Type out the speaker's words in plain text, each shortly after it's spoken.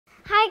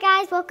Hi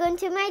guys, welcome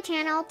to my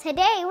channel.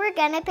 Today we're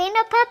gonna paint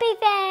a puppy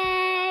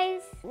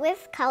face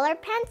with color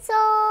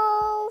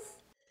pencils.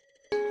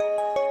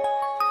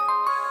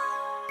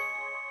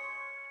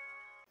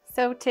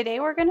 So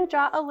today we're going to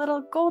draw a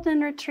little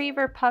golden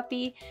retriever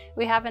puppy.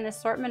 We have an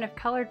assortment of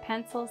colored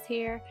pencils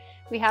here.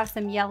 We have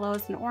some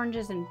yellows and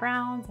oranges and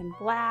browns and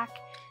black,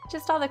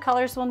 just all the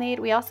colors we'll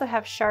need. We also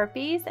have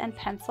Sharpies and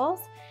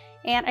pencils.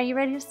 And are you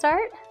ready to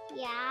start?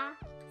 Yeah.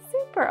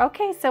 Super.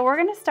 Okay, so we're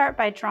going to start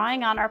by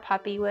drawing on our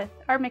puppy with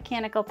our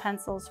mechanical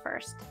pencils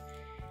first.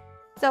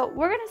 So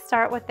we're going to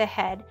start with the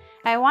head.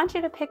 I want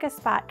you to pick a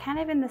spot kind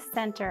of in the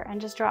center and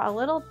just draw a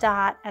little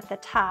dot at the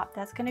top.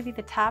 That's going to be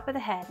the top of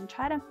the head, and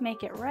try to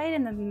make it right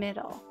in the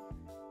middle.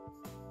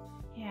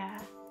 Yeah.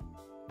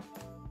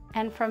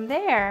 And from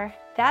there,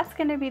 that's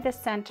going to be the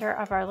center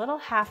of our little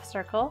half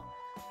circle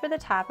for the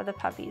top of the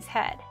puppy's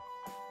head.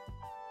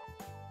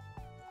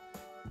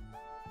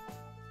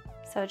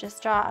 So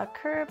just draw a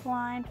curved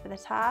line for the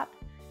top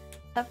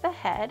of the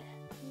head.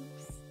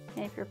 Oops.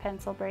 And if your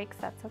pencil breaks,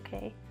 that's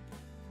okay.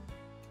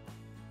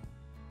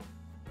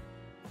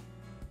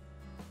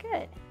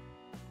 Good.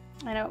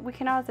 I know we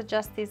can always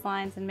adjust these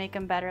lines and make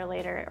them better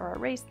later or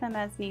erase them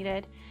as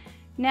needed.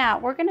 Now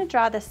we're going to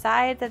draw the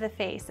sides of the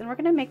face, and we're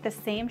going to make the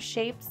same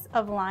shapes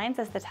of lines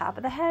as the top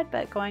of the head,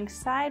 but going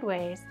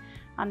sideways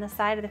on the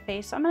side of the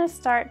face. So I'm going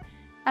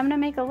to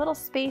make a little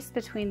space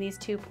between these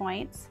 2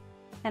 points,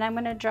 and I'm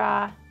going to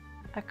draw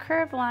a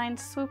curved line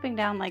swooping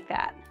down like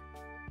that.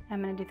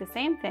 I'm going to do the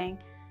same thing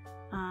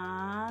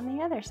on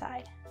the other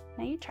side.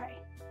 Now you try.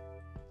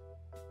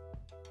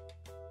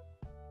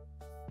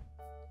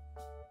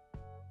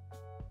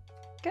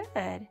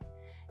 Good.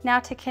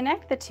 Now to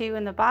connect the two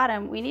in the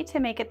bottom, we need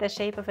to make it the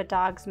shape of a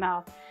dog's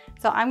mouth.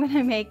 So I'm going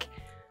to make,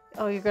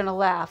 oh, you're going to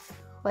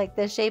laugh, like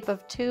the shape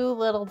of 2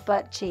 little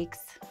butt cheeks.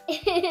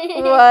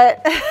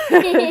 What?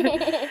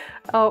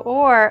 Oh,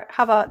 or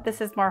how about this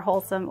is more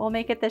wholesome. We'll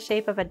make it the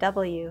shape of a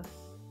W.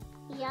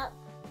 Yep.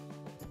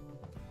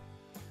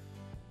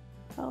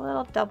 A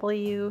little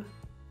W.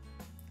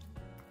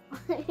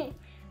 And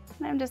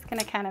I'm just going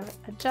to kind of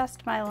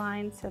adjust my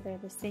lines so they're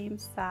the same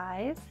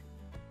size.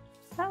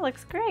 That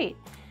looks great.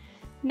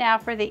 Now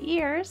for the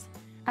ears,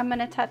 I'm going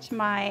to touch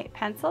my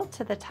pencil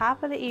to the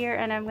top of the ear,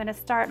 and I'm going to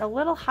start a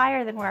little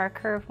higher than where our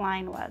curved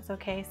line was.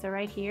 Okay, so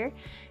right here.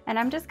 And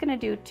I'm just going to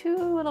do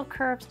 2 little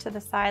curves to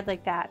the side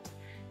like that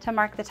to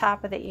mark the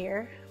top of the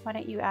ear. Why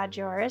don't you add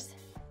yours?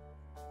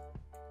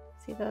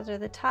 See, those are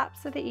the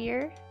tops of the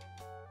ear.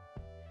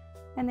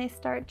 And they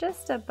start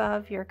just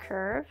above your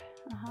curve.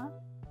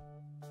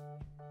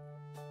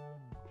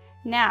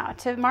 Now,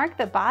 to mark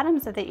the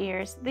bottoms of the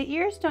ears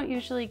don't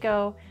usually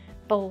go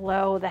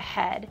below the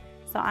head.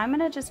 So I'm going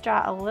to just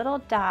draw a little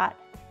dot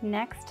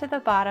next to the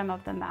bottom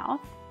of the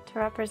mouth to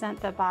represent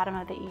the bottom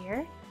of the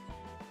ear.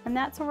 And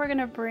that's where we're going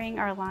to bring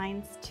our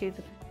lines to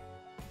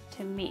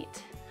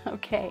meet.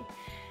 Okay,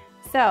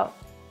 so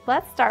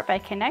let's start by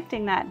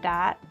connecting that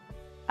dot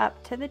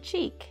up to the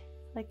cheek,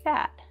 like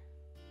that.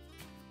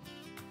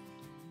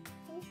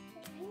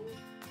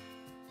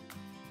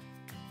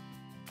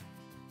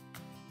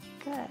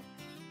 Good.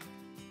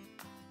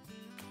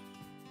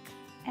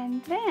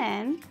 And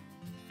then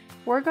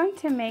we're going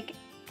to make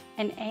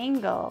an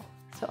angle,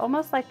 so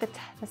almost like the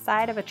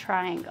side of a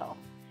triangle,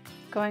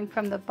 going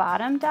from the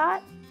bottom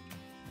dot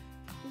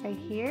right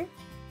here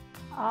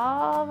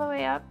all the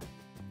way up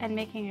and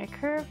making a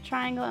curved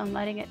triangle and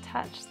letting it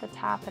touch the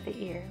top of the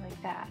ear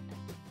like that.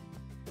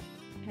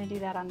 I'm going to do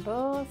that on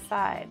both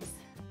sides.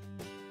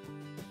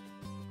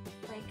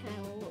 Like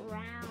a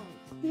round.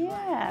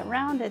 Yeah,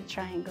 rounded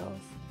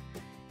triangles.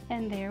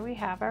 And there we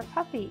have our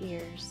puppy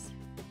ears.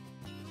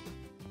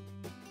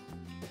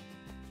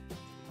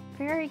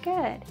 Very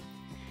good.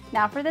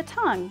 Now for the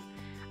tongue.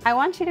 I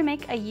want you to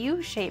make a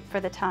U shape for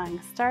the tongue,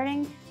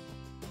 starting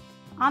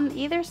on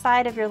either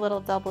side of your little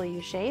W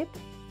shape.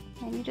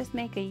 And you just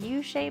make a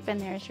U shape,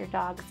 and there's your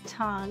dog's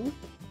tongue.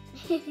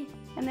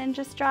 And then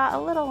just draw a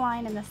little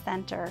line in the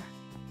center.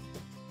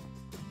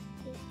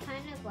 It's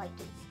kind of like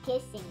it's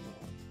kissing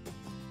you.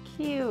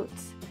 Cute.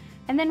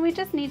 And then we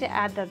just need to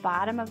add the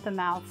bottom of the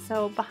mouth.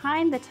 So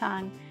behind the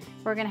tongue,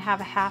 we're going to have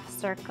a half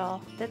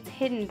circle that's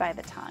hidden by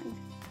the tongue.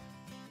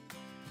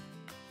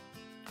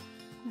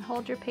 And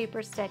hold your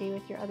paper steady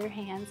with your other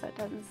hand so it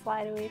doesn't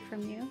slide away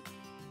from you.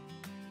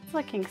 It's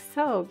looking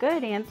so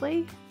good,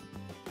 Ansley.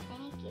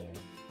 Thank you.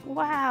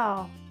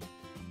 Wow.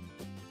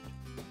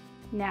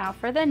 Now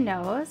for the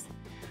nose,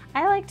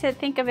 I like to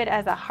think of it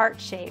as a heart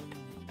shape,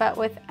 but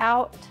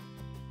without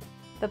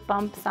the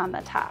bumps on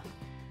the top.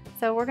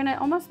 So we're gonna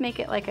almost make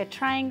it like a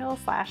triangle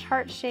 /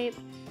 heart shape,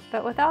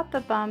 but without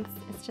the bumps.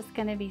 It's just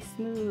gonna be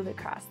smooth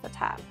across the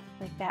top,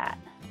 like that.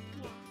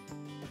 Yeah.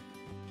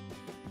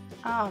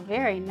 Oh,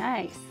 very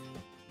nice.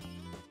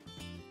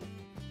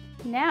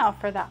 Now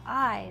for the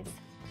eyes.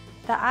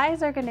 The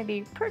eyes are gonna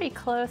be pretty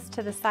close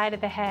to the side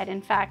of the head.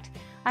 In fact,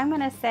 I'm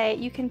gonna say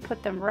you can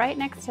put them right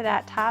next to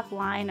that top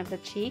line of the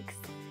cheeks.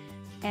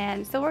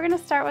 And so we're gonna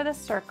start with a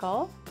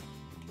circle.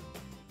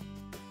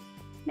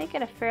 Make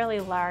it a fairly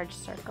large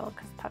circle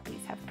because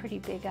puppies have pretty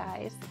big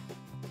eyes.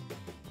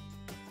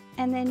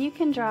 And then you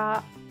can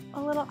draw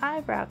a little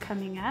eyebrow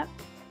coming up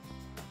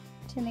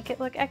to make it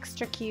look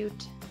extra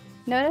cute.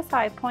 Notice how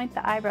I point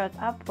the eyebrows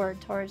upward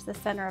towards the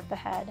center of the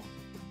head.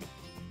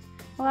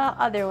 Well,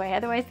 other way,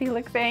 otherwise he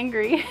looks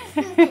angry.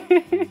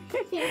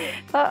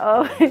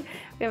 Uh-oh, we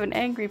have an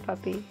angry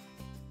puppy.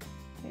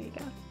 There you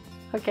go.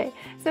 Okay,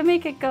 so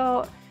make it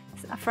go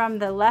from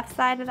the left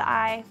side of the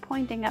eye,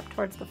 pointing up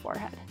towards the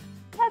forehead.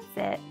 That's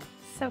it.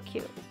 So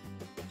cute.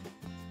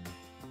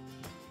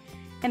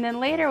 And then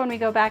later when we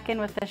go back in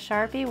with the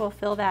Sharpie, we'll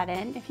fill that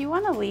in. If you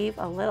want to leave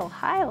a little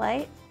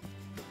highlight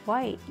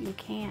white, you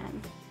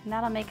can. And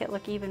that'll make it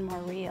look even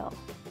more real.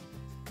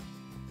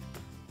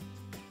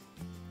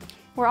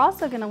 We're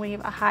also going to leave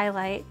a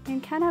highlight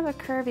in kind of a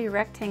curvy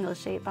rectangle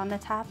shape on the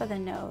top of the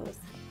nose.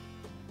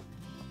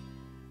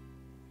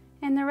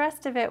 And the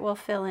rest of it we'll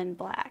fill in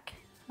black.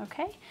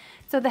 Okay,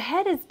 so the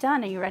head is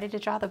done. Are you ready to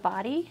draw the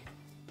body?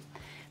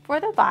 For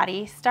the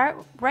body, start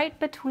right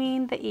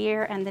between the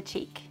ear and the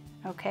cheek.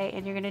 Okay,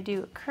 and you're going to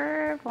do a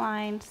curved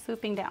line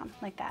swooping down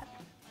like that.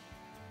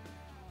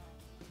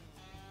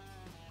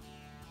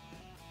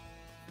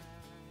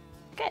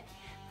 Good.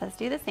 Let's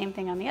do the same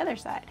thing on the other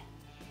side.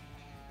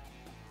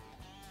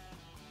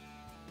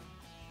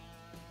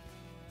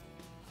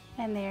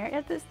 And there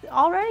it is.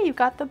 Already you've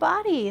got the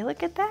body.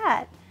 Look at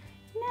that.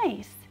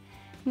 Nice.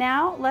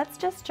 Now let's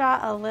just draw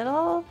a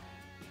little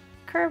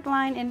curved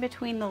line in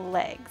between the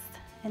legs,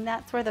 and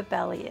that's where the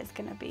belly is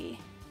going to be.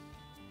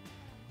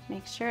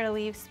 Make sure to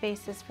leave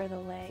spaces for the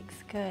legs.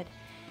 Good.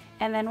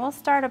 And then we'll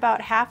start about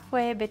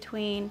halfway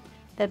between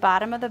the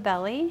bottom of the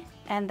belly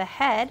and the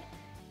head,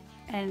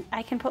 and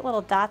I can put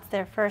little dots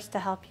there first to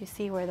help you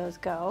see where those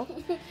go.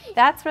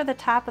 That's where the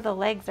top of the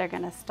legs are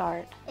going to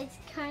start. It's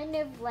kind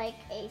of like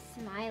a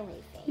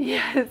smiley face.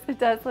 Yes, it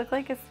does look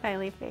like a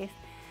smiley face.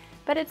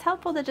 But it's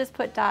helpful to just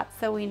put dots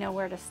so we know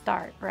where to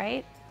start,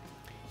 right?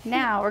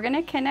 Now we're going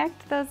to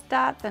connect those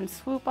dots and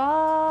swoop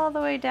all the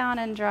way down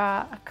and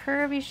draw a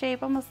curvy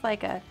shape, almost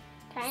like a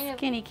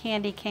skinny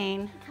candy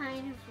cane.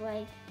 Kind of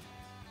like.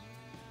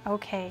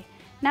 Okay,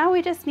 now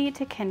we just need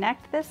to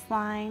connect this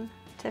line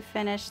to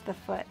finish the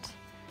foot.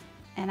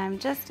 And I'm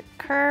just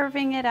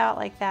curving it out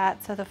like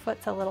that so the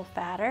foot's a little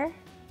fatter.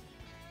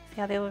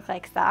 See how they look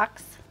like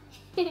socks?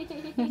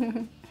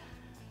 Think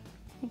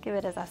of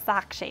it as a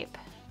sock shape.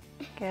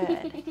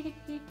 Good.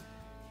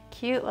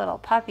 Cute little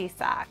puppy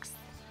socks.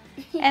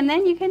 And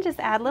then you can just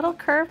add little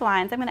curved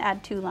lines. I'm going to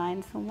add 2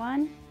 lines.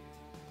 1,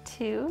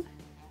 2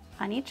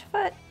 on each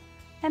foot.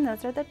 And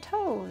those are the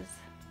toes.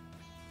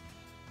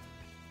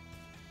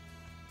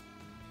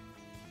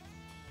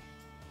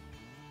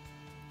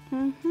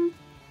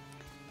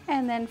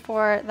 And then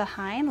for the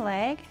hind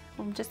leg,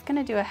 I'm just going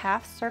to do a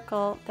half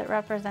circle that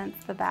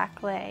represents the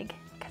back leg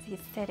because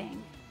he's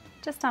sitting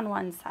just on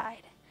one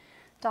side.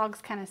 Dogs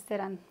kind of sit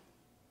on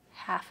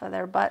half of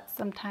their butts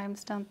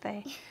sometimes, don't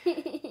they?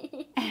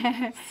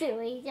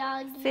 Silly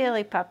doggy.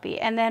 Silly puppy.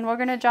 And then we're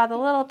going to draw the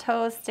little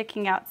toes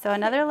sticking out. So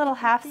another little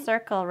half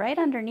circle right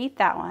underneath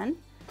that one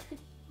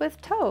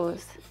with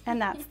toes. And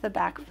that's the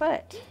back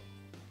foot.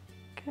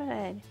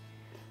 Good.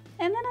 And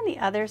then on the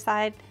other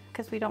side,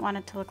 because we don't want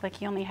it to look like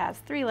he only has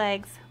 3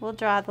 legs, we'll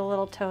draw the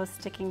little toes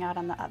sticking out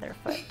on the other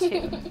foot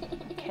too.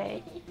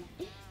 Okay.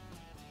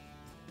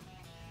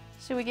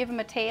 Should we give him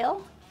a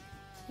tail?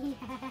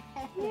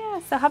 Yeah,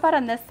 so how about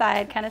on this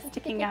side, kind of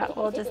sticking out,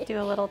 we'll just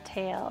do a little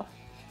tail.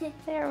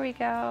 There we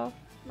go.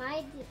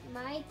 My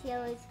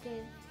tail is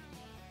good.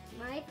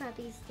 My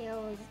puppy's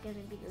tail is going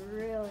to be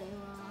really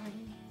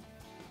long.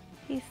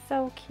 He's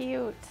so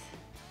cute.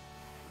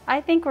 I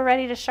think we're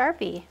ready to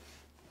Sharpie.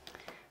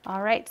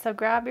 All right, so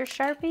grab your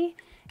Sharpie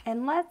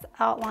and let's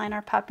outline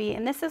our puppy.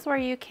 And this is where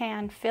you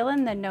can fill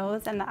in the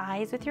nose and the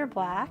eyes with your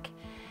black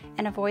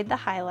and avoid the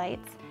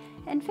highlights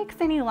and fix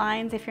any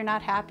lines if you're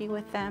not happy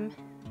with them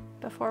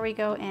before we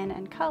go in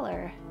and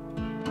color.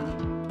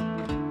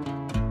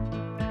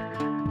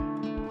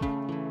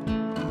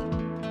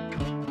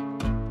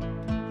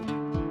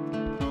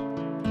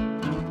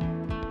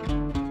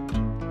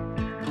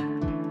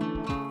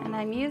 And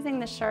I'm using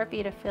the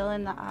Sharpie to fill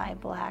in the eye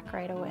black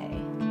right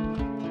away.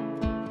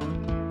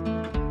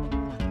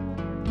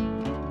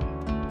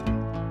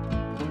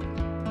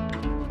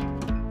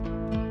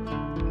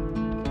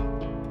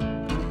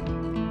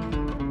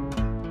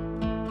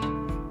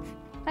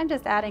 I'm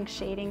just adding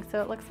shading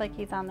so it looks like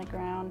he's on the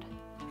ground,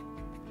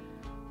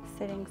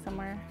 sitting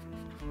somewhere.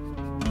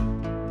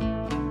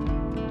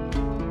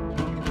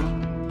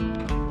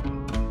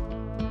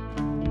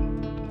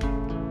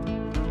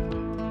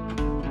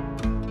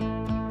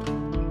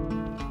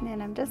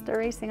 And I'm just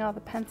erasing all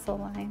the pencil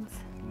lines.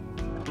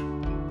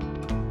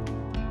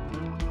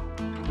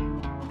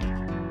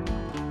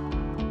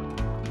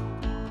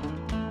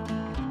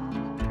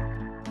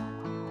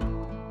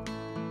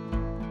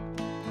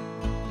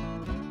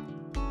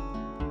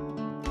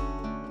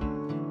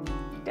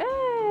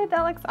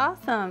 That looks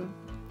awesome.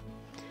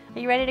 Are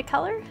you ready to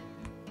color?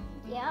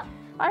 Yep.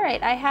 All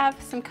right, I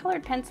have some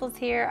colored pencils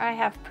here. I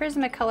have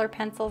Prismacolor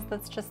pencils.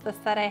 That's just the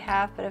set I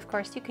have, but of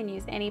course you can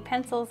use any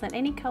pencils and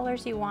any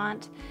colors you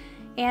want.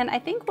 And I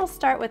think we'll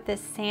start with this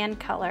sand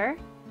color.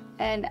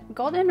 And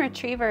golden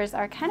retrievers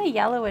are kind of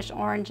yellowish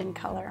orange in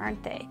color,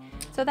 aren't they?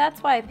 So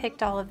that's why I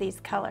picked all of these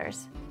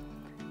colors.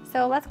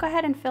 So let's go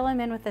ahead and fill him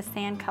in with the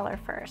sand color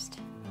first.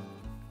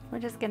 We're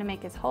just gonna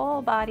make his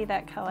whole body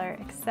that color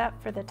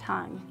except for the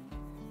tongue.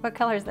 What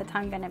color is the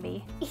tongue gonna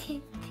be?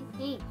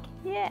 Pink.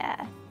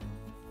 Yeah.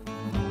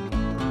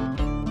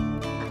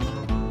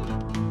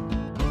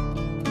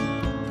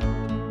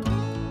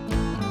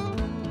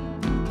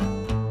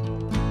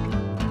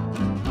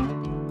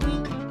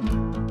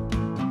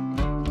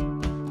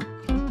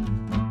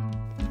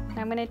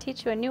 I'm going to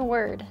teach you a new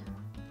word.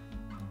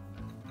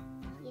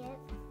 Yep.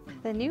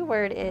 The new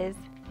word is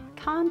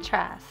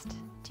contrast.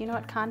 Do you know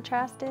what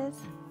contrast is?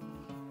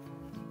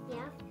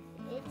 Yep.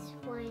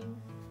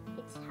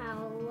 It's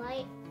how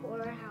light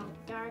or how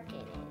dark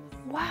it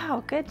is.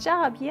 Wow, good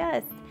job,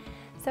 yes.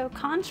 So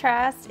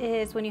contrast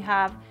is when you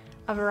have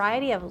a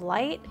variety of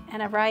light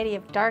and a variety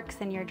of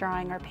darks in your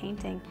drawing or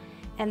painting.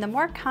 And the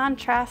more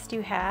contrast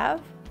you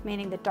have,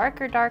 meaning the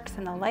darker darks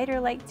and the lighter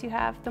lights you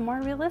have, the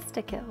more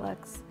realistic it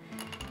looks.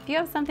 If you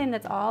have something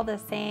that's all the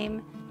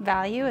same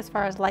value as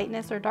far as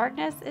lightness or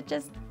darkness,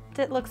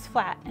 it looks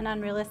flat and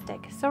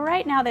unrealistic. So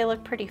right now they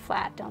look pretty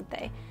flat, don't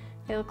they?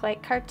 They look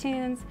like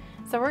cartoons.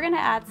 So we're gonna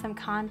add some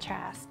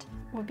contrast.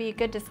 It would be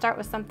good to start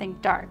with something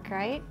dark,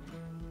 right?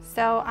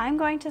 So I'm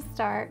going to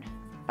start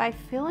by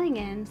filling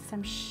in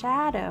some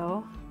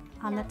shadow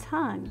on the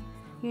tongue.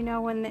 You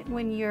know,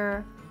 when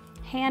your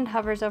hand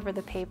hovers over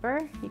the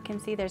paper, you can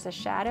see there's a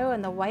shadow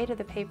and the white of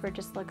the paper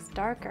just looks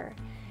darker.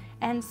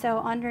 And so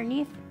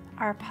underneath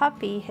our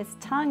puppy, his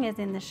tongue is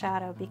in the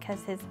shadow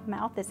because his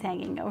mouth is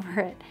hanging over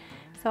it.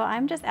 So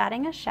I'm just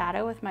adding a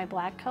shadow with my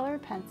black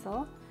colored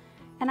pencil,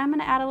 and I'm going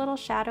to add a little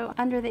shadow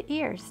under the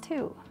ears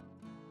too.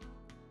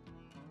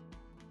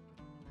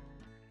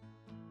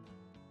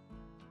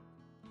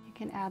 You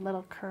can add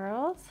little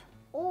curls.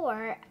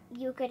 Or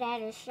you could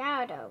add a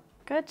shadow.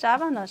 Good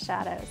job on those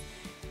shadows.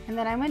 And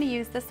then I'm going to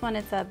use this one,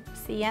 it's a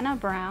sienna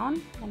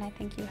brown, and I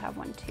think you have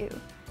one too,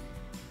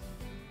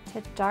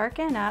 to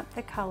darken up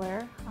the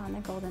color on the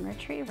golden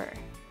retriever.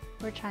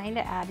 We're trying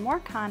to add more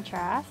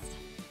contrast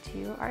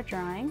to our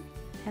drawing.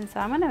 And so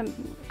I'm gonna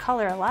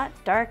color a lot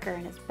darker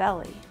in his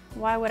belly.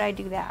 Why would I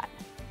do that?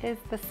 Is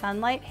the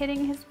sunlight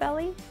hitting his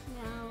belly?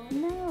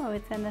 No. No,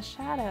 it's in the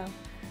shadow.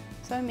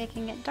 So I'm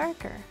making it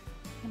darker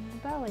in the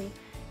belly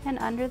and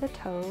under the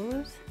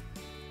toes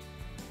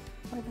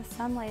where the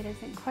sunlight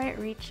isn't quite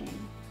reaching.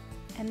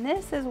 And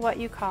this is what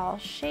you call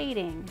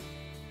shading.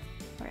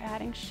 We're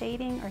adding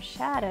shading or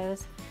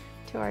shadows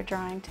to our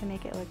drawing to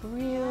make it look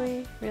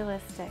really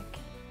realistic.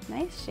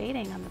 Nice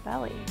shading on the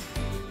belly.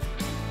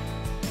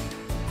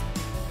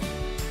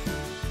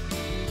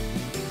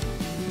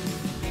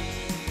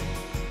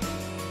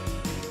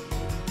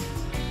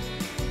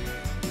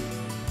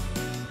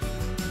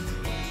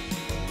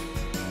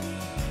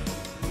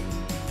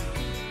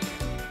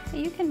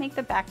 You can make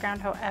the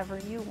background however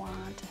you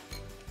want.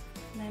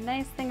 And the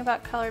nice thing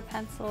about colored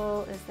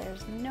pencil is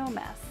there's no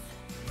mess.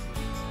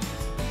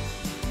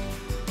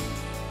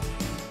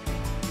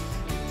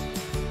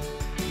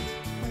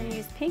 We're going to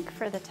use pink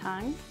for the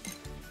tongue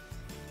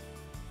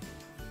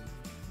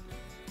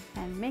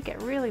and make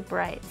it really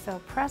bright. So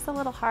press a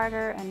little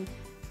harder and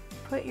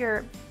put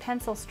your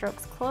pencil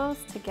strokes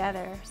close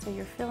together so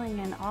you're filling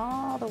in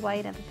all the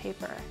white of the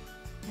paper.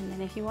 And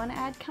then if you want to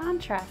add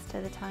contrast to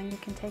the tongue, you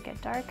can take a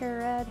darker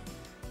red.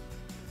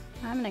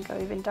 I'm going to go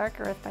even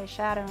darker with my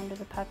shadow under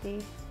the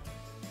puppy,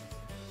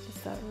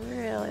 just so it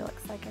really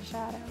looks like a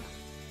shadow.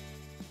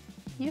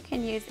 You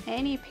can use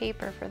any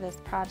paper for this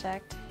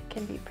project. It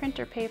can be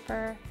printer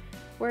paper.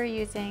 We're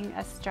using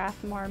a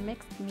Strathmore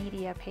mixed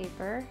media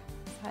paper,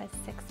 size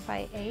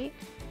 6x8,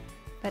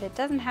 but it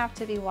doesn't have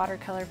to be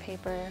watercolor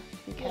paper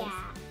because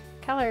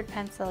colored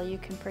pencil you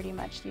can pretty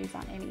much use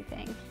on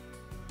anything.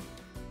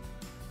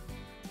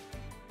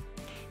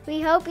 We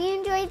hope you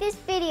enjoyed this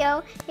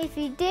video. If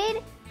you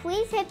did,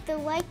 please hit the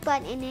like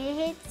button and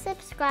hit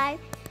subscribe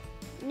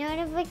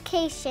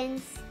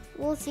notifications.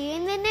 We'll see you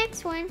in the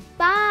next one.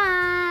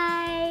 Bye!